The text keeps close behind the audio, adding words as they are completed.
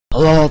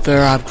Hello out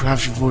there, I'm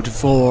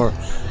Clustertruck,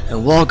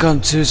 and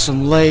welcome to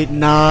some late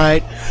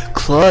night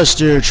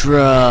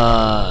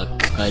Clustertruck.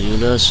 Can I do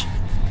this?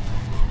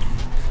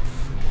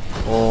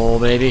 Oh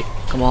baby,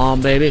 come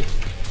on baby.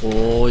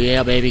 Oh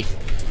yeah baby.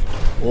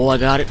 Oh, I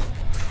got it.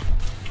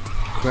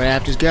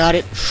 Craft has got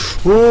it.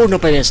 Oh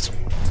nope, I missed.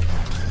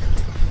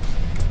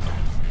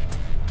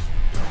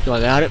 Do I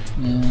got it?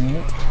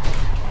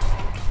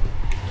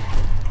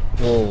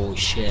 Oh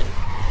shit.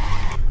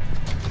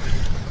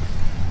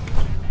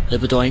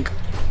 Doink,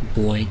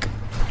 boink,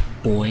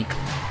 boink.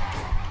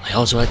 I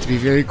also have to be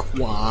very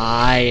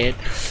quiet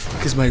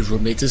because my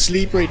roommate's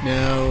asleep right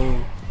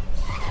now.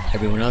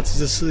 Everyone else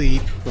is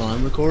asleep while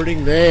I'm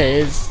recording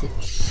this.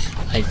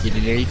 I have to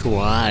be very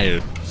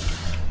quiet.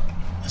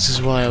 This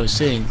is why I was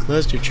saying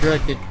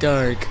Clustertruck at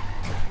dark,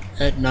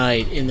 at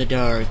night in the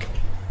dark.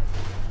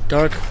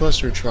 Dark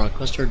Clustertruck,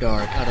 Cluster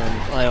Dark.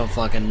 I don't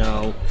fucking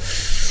know.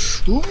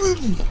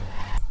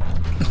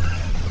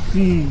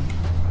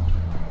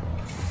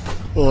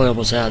 Oh, I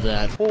almost had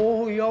that.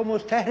 Oh, you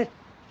almost had it.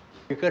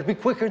 You gotta be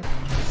quicker.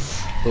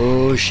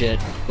 Oh shit.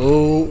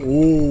 Oh,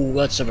 ooh,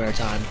 that's some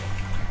airtime.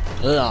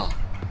 Ugh.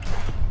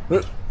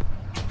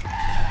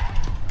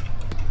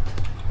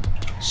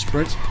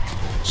 Sprint.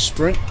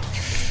 Sprint.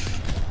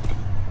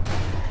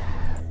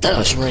 That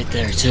was right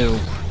there too.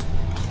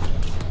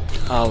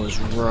 I was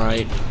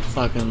right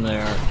fucking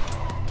there.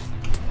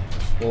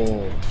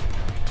 Oh.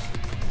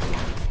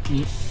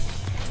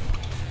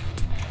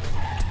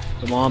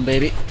 Come on,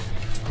 baby.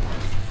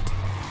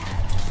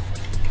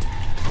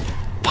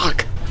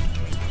 Fuck.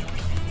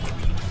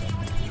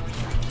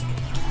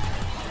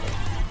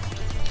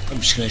 I'm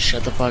just gonna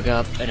shut the fuck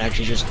up and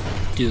actually just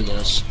do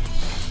this.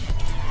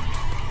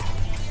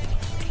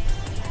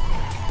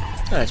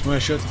 That's when I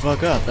shut the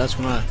fuck up. That's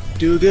when I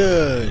do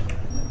good.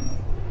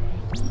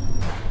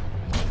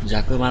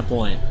 Exactly my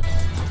point.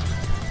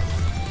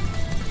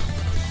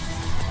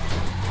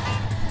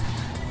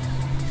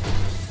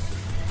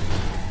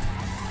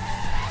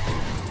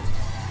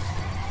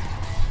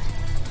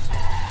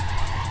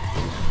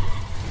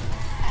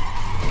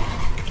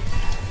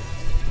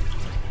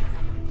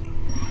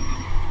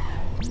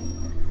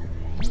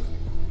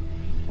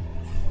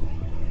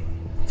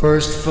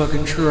 First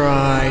fucking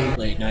try.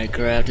 Late night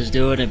craft is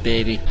doing it,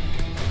 baby.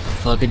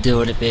 Fucking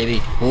doing it,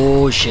 baby.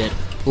 Oh shit.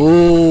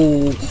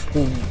 Oh.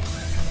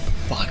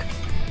 Fuck.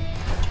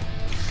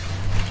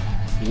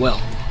 Well.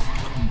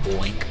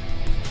 Boink.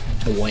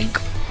 Boink.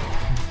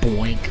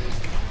 Boink.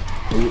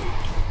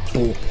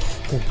 Boo.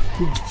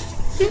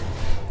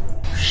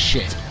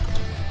 Shit.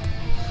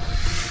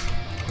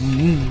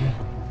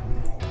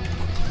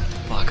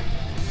 Fuck.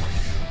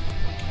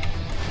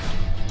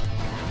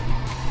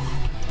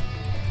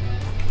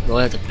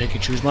 I have to pick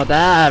and choose my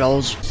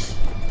battles.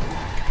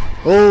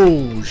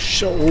 Oh,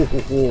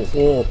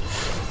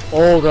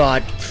 oh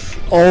god.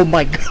 Oh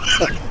my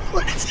god.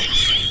 What is it?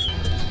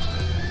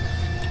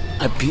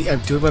 I'm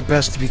doing my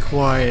best to be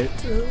quiet.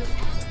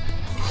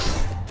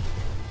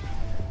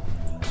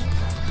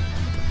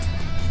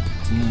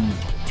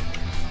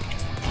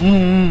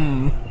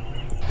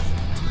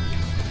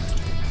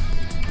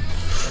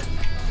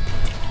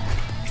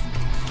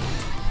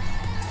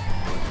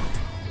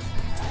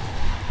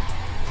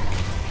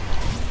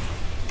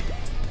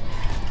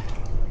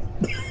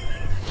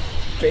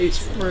 Face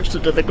first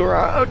into the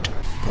ground.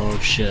 Oh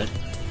shit.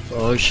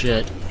 Oh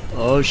shit.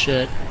 Oh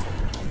shit.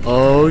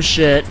 Oh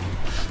shit.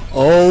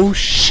 Oh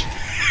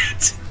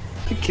shit.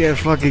 I can't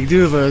fucking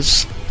do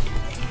this.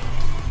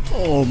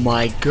 Oh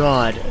my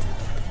god.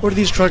 What are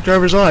these truck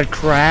drivers on?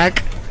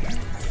 Crack?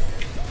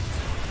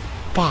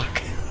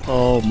 Fuck.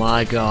 Oh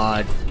my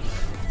god.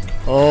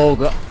 Oh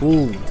god.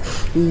 Ooh.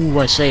 Ooh,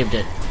 I saved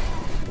it.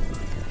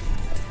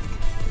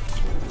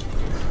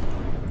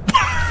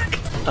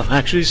 I'm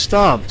actually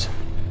stopped.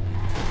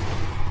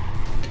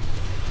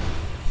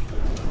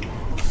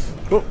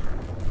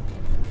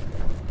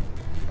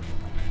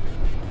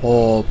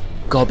 Oh,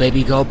 go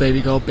baby, go baby,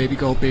 go baby,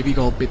 go baby,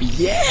 go baby,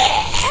 yeah!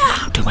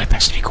 I'll do my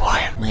best to be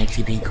quiet. Am I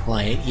actually being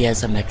quiet?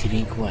 Yes, I'm actually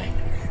being quiet.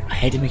 I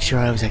had to make sure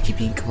I was actually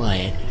being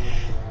quiet.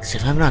 Because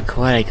if I'm not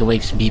quiet, I could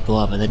wake some people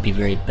up and that'd be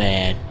very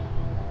bad.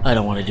 I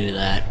don't want to do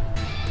that.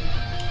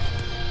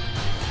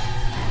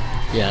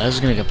 Yeah, this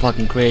is gonna get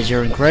fucking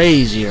crazier and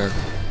crazier.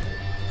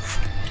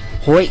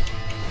 Hoi!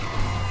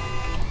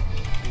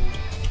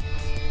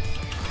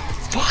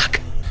 Fuck!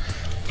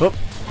 Oh.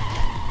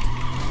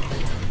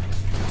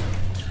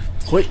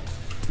 Wait.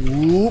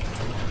 Whoop.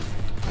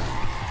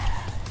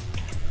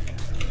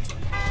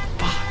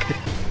 Fuck.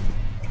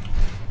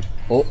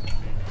 Oh.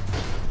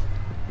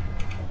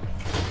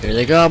 Here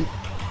they come.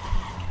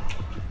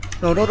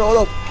 No, no, no,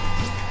 no.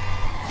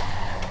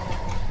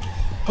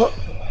 Huh.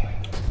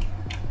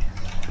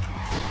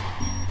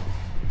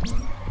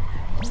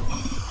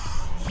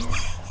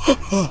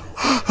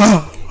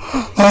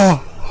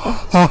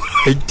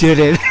 I did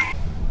it.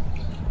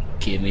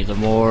 Give me the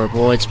more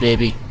bullets,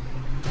 baby.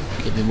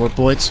 Give me more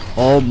bullets.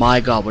 Oh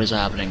my god, what is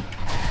happening?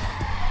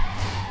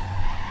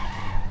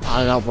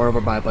 I got run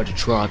over by a bunch of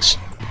trucks.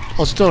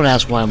 Also, don't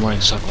ask why I'm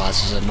wearing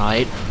sunglasses at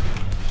night.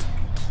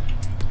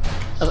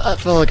 I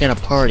feel like in a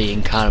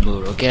partying kind of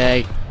mood,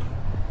 okay?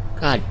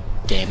 God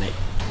damn it.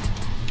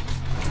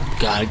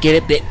 Gotta get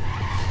it, bit.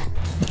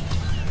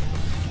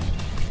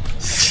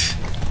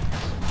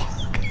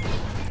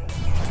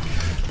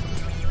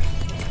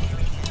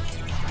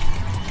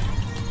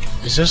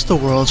 Is this the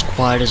world's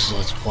quietest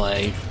Let's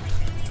Play?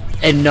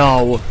 And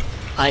no,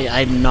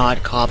 I'm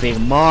not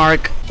copying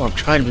Mark, or I'm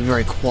trying to be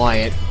very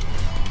quiet.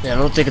 Yeah, I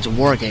don't think it's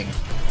working.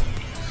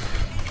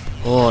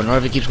 Oh, not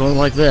if it keeps going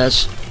like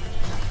this.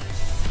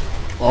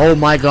 Oh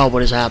my god,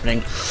 what is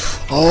happening?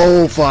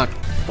 Oh, fuck.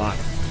 Fuck.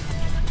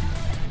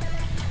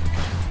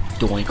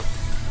 Doink.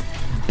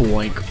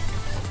 Boink.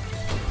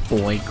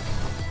 Boink.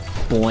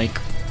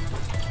 Boink.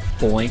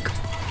 Boink.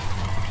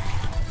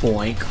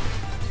 Boink.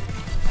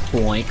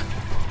 Boink.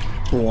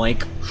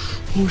 Boink.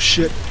 Oh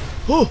shit.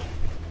 Oh!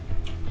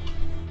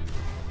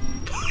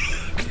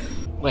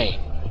 Wait.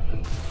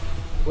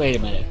 Wait a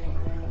minute.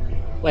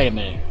 Wait a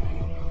minute.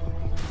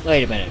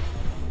 Wait a minute.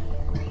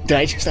 Did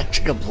I just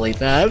actually complete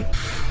that?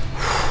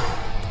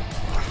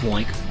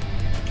 Boink.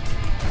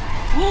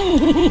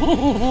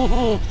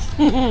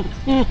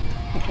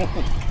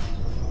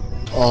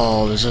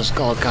 Oh, this is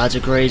all kinds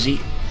of crazy.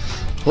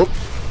 Oh,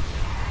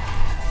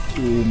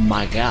 oh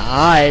my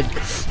god.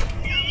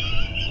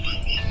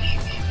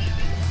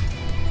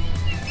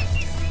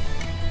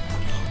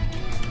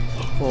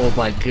 Oh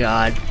my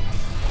god.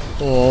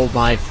 Oh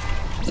my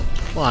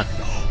fuck.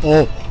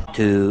 Oh.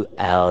 2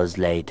 hours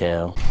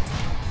later.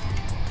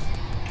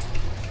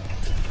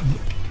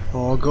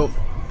 Oh, go.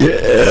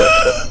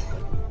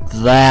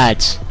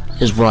 That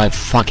is what I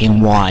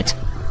fucking want.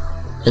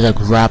 Is a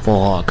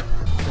grapple hook.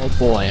 Oh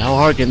boy, how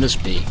hard can this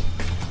be?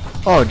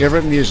 Oh,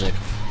 different music.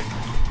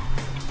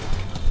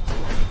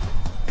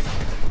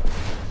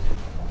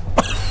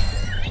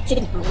 I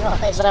didn't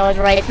realize that I was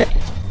right.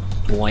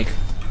 Boink.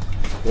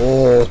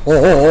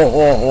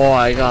 Oh,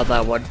 I got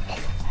that one.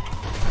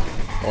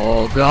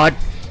 Oh god.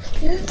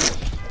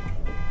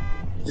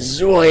 This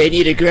is why I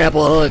need a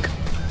grapple hook.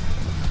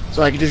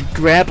 So I can just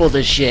grapple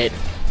this shit.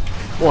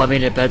 Well, I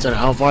mean, it depends on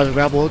how far the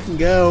grapple hook can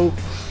go.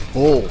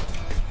 Oh.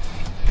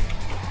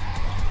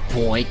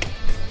 Boink.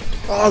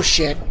 Oh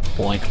shit.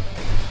 Boink.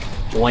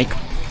 Boink.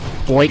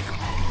 Boink.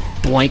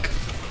 Boink.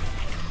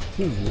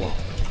 Whoa.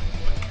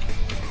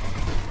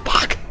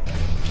 Fuck.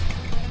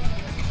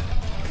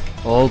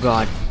 Oh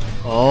god.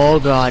 Oh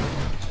god.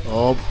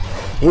 Oh.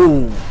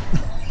 Ooh.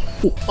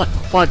 What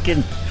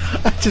fucking.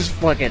 I just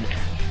fucking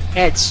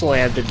head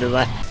slammed into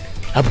that.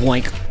 A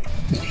boink.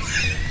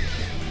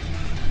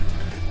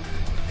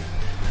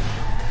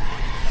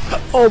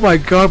 Oh my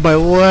god, my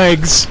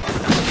legs!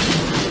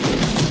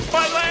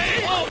 My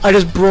legs! I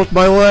just broke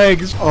my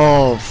legs!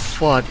 Oh,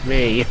 fuck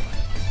me.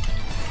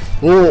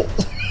 Oh!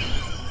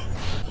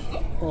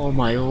 Oh,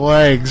 my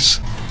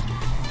legs!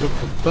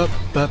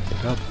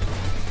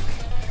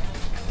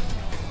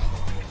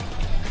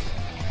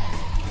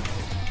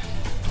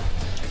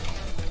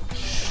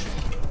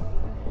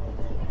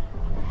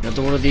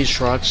 Another one of these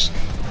trucks.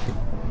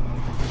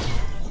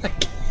 I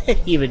can't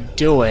even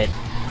do it.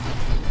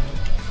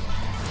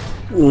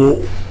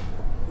 Ooh.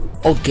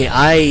 Okay,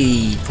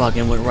 I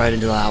fucking went right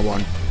into that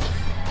one.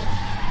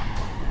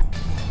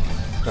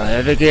 Try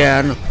it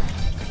again.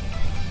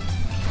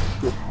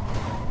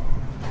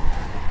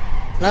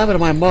 What happened to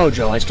my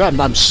mojo?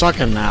 I'm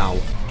sucking now.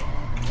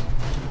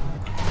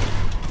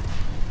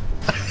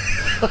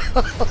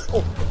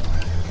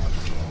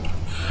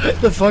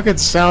 The fucking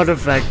sound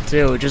effect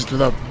too, just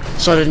with a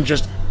sudden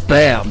just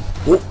BAM!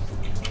 Ooh.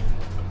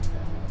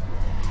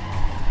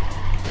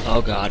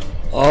 Oh god.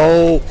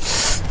 Oh!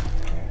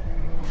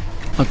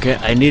 Okay,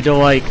 I need to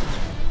like...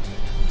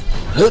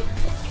 Huh.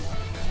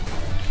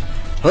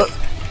 Huh.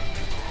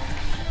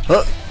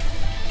 Huh.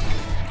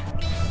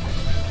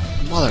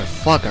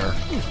 Motherfucker.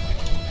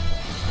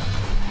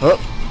 Huh.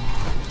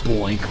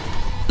 Boink.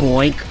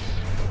 Boink.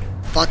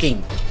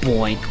 Fucking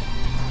boink.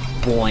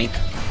 Boink.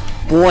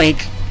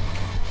 Boink.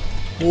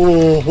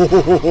 Oh, oh,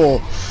 oh,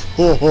 oh,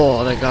 oh,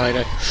 oh my god, I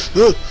died.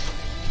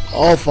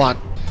 Oh fuck.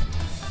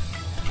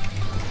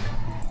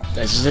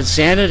 This is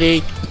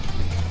insanity.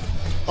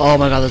 Oh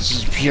my god, this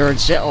is pure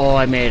insanity. Oh,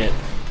 I made it.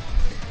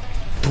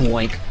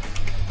 Boink.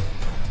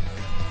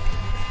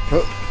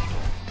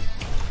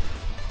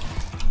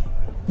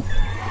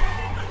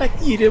 I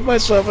yeeted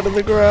myself into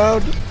the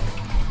ground.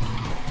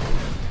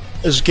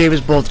 This game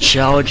is both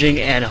challenging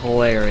and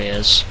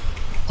hilarious.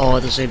 All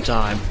at the same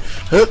time.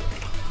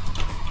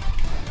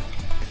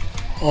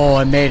 Oh,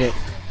 I made it.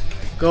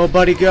 Go,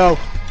 buddy, go.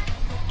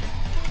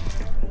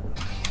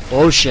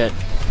 Oh, shit.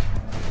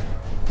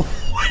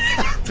 What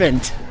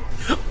happened?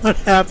 What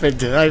happened?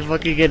 Did I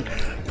fucking get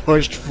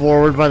pushed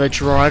forward by the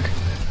truck?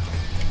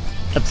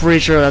 I'm pretty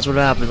sure that's what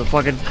happened. The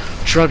fucking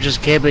truck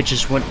just came and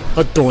just went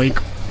a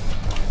doink.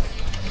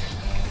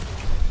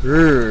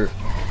 Urgh.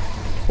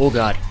 Oh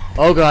god.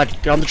 Oh god.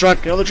 Get on the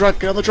truck. Get on the truck.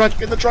 Get on the truck.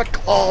 Get on the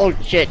truck. Oh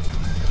shit.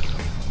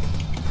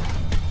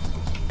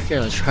 Okay,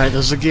 let's try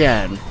this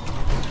again.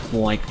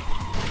 Boink.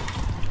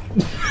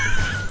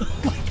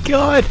 Oh my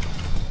god.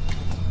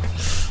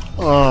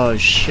 Oh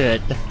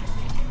shit.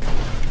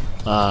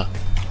 A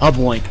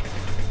boink.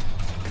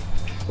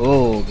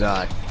 Oh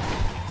god.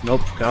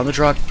 Nope, get on the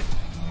truck.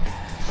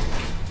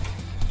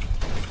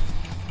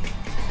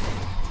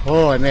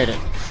 Oh, I made it.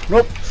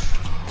 Nope.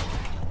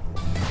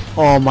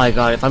 Oh my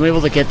god, if I'm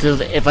able to get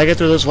through if I get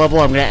through this level,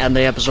 I'm gonna end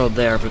the episode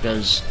there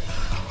because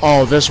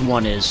oh, this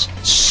one is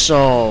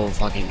so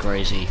fucking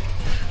crazy.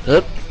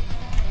 Oop.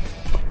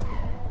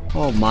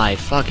 Oh my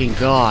fucking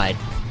god.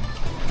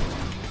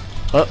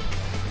 Oh.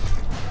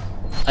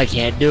 I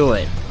can't do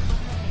it.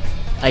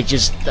 I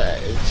just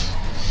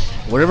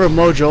whatever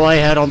mojo I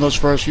had on those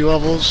first few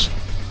levels,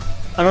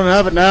 I don't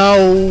have it now.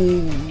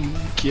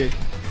 Okay.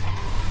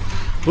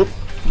 Whoop.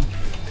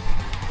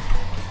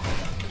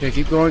 Okay,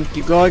 keep going,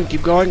 keep going,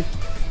 keep going.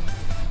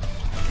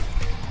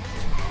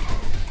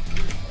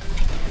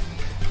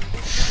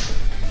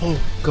 Oh,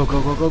 go,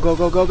 go, go, go, go,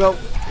 go, go, go.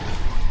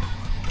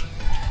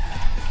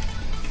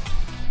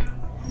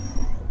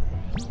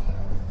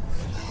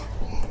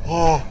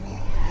 Oh,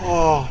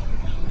 oh,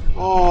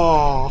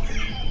 oh.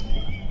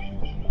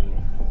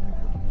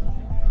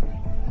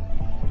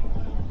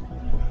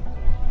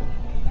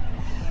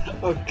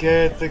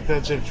 Okay, I think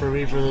that's it for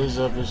me for this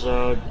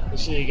episode. I'll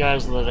see you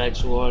guys in the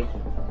next one.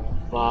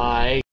 Bye.